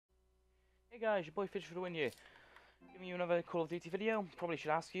Hey guys, your boy Fish for the win here. Giving you another Call of Duty video. Probably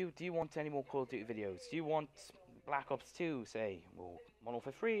should ask you, do you want any more Call of Duty videos? Do you want Black Ops 2, say, or Modern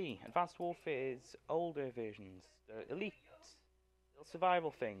Warfare 3, Advanced Warfare's older versions, the Elite, the survival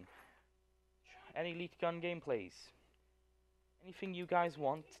thing, any Elite gun gameplays? Anything you guys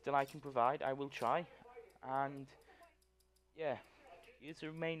want that I can provide, I will try. And yeah, here's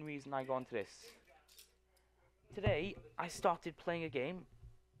the main reason I got into this. Today, I started playing a game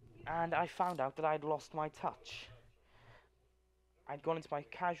and I found out that I'd lost my touch. I'd gone into my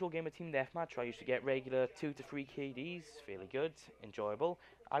casual game of Team Deathmatch where I used to get regular 2 to 3 KDs, fairly good, enjoyable.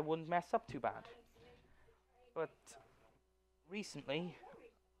 I wouldn't mess up too bad. But recently,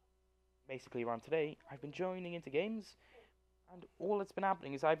 basically around today, I've been joining into games and all that's been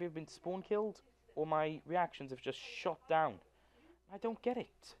happening is I've either been spawn killed or my reactions have just shot down. I don't get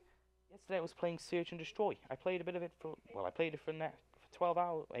it. Yesterday I was playing Search and Destroy. I played a bit of it for 12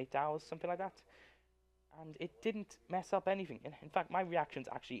 hours, 8 hours, something like that. And it didn't mess up anything. In fact, my reactions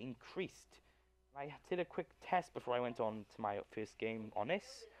actually increased. I did a quick test before I went on to my first game on this.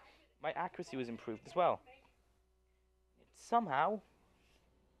 My accuracy was improved as well. Somehow,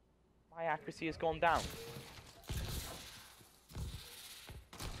 my accuracy has gone down.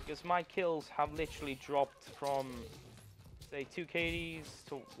 Because my kills have literally dropped from, say, 2 KDs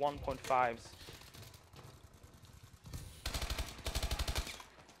to 1.5s.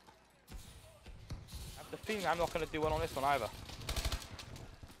 The feeling I'm not going to do well on this one either.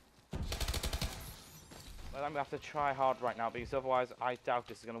 But I'm going to have to try hard right now because otherwise I doubt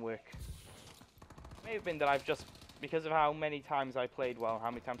this is going to work. It may have been that I've just, because of how many times I played well, how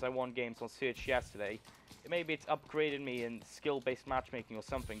many times I won games on Search yesterday, maybe it's upgraded me in skill-based matchmaking or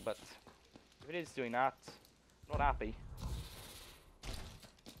something, but if it is doing that, I'm not happy.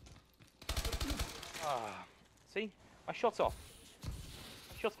 See? My shot's off.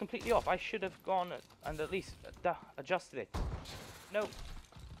 Shot's completely off. I should have gone and at least adjusted it. No. For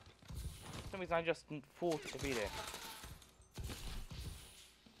some reason I just thought it to be there.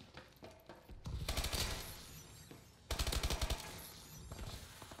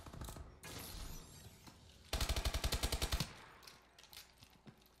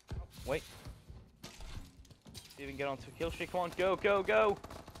 Oh, wait. See if we can get onto a kill streak. Come on, go, go, go!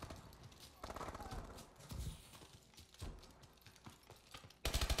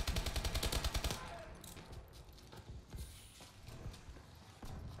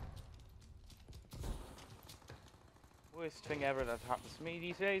 Worst thing ever that happens to me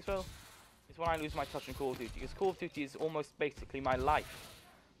these days, well, is when I lose my touch in Call of Duty, because Call of Duty is almost basically my life.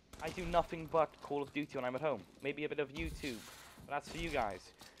 I do nothing but Call of Duty when I'm at home. Maybe a bit of YouTube, but that's for you guys,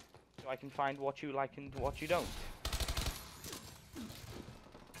 so I can find what you like and what you don't.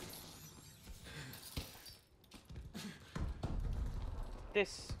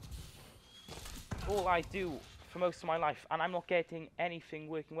 This is all I do for most of my life, and I'm not getting anything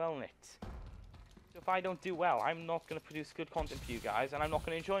working well in it. So if I don't do well, I'm not going to produce good content for you guys, and I'm not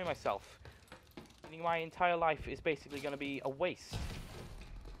going to enjoy myself. Meaning my entire life is basically going to be a waste.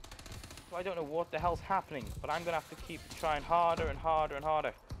 So I don't know what the hell's happening, but I'm going to have to keep trying harder and harder and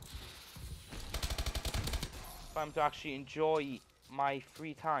harder. If I'm to actually enjoy my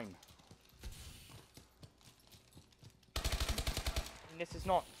free time. And this is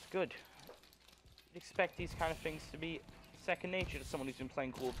not good. You'd expect these kind of things to be second nature to someone who's been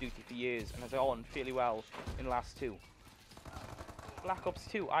playing Call of Duty for years and has gone fairly well in the last 2. Black Ops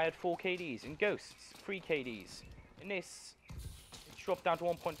 2, I had 4 KDs. In Ghosts, 3 KDs. In this, it dropped down to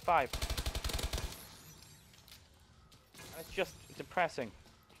 1.5. And it's just depressing.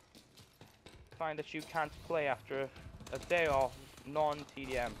 Find that you can't play after a day of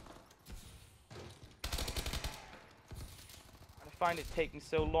non-TDM. And I find it taking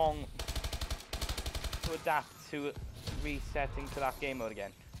so long to adapt to resetting to that game mode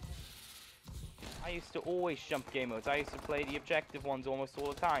again. I used to always jump game modes. I used to play the objective ones almost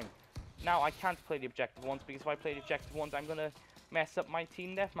all the time. Now I can't play the objective ones because if I play the objective ones I'm gonna mess up my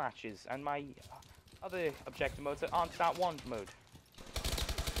team death matches and my other objective modes that aren't that one mode.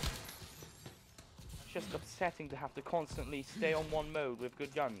 It's just upsetting to have to constantly stay on one mode with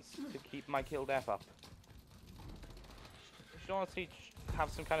good guns to keep my kill death up. You should honestly have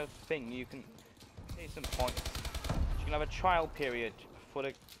some kind of thing you can take some points. You can have a trial period for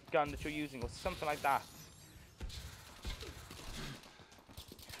the gun that you're using or something like that.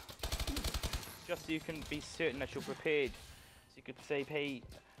 Just so you can be certain that you're prepared. So you could say pay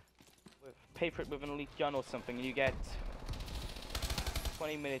for it with an elite gun or something and you get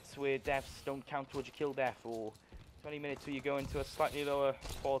 20 minutes where deaths don't count towards your kill death, or 20 minutes where you go into a slightly lower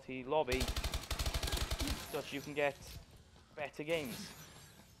quality lobby so that you can get better games.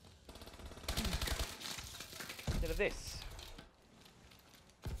 this.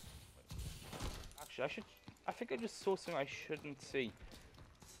 Actually, I think I just saw something I shouldn't see.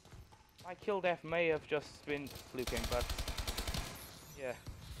 My kill death may have just been fluking, but yeah.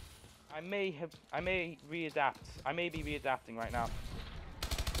 I may readapt. I may be readapting right now.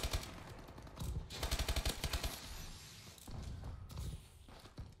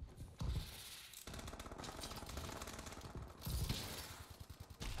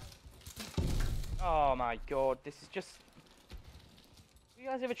 Oh my god, this is just... Have you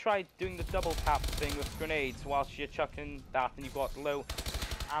guys ever tried doing the double tap thing with grenades whilst you're chucking that and you've got low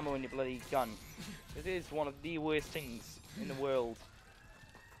ammo in your bloody gun? It is one of the worst things in the world.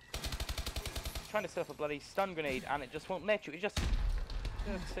 Trying to set up a bloody stun grenade and it just won't let you. It just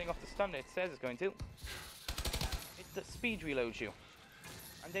setting off the stun it says it's going to. It speed reloads you.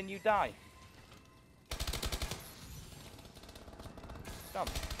 And then you die. Dumb.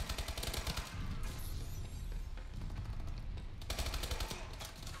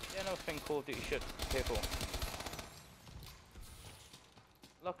 Yeah, another thing Call of Duty should be careful.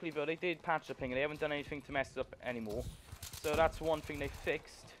 Luckily though, they did patch the ping and they haven't done anything to mess it up anymore. So that's one thing they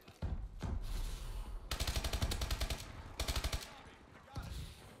fixed.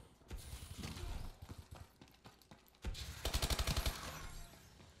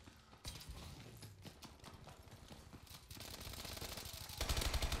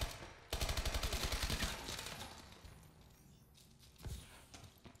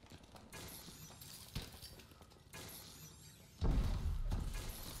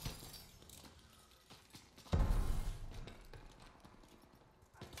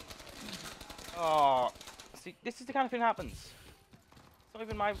 Oh, see, this is the kind of thing that happens. It's not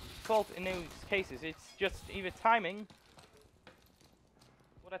even my fault in those cases. It's just either timing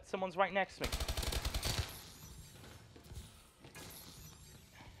or that someone's right next to me.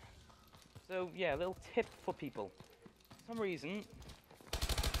 So yeah, a little tip for people. For some reason,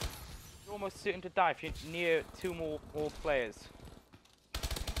 you're almost certain to die if you're near two more players.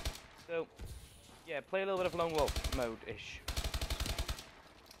 So yeah, play a little bit of lone wolf mode-ish.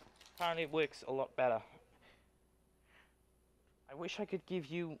 Apparently it works a lot better. I wish I could give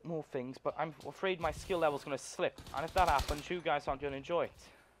you more things, but I'm afraid my skill level's going to slip. And if that happens, you guys aren't going to enjoy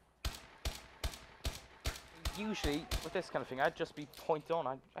it. Usually, with this kind of thing, I'd just be point on.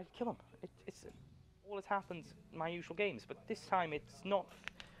 I'd kill him. It's all that happens in my usual games. But this time, it's not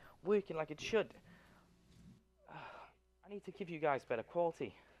working like it should. I need to give you guys better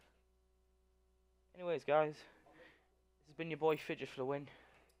quality. Anyways, guys, this has been your boy Fidget for the win.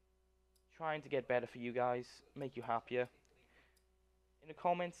 Trying to get better for you guys, make you happier. In the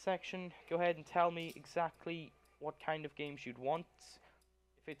comments section, go ahead and tell me exactly what kind of games you'd want.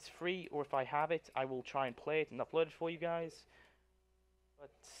 If it's free or if I have it, I will try and play it and upload it for you guys.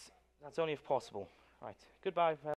 But that's only if possible. Right, goodbye.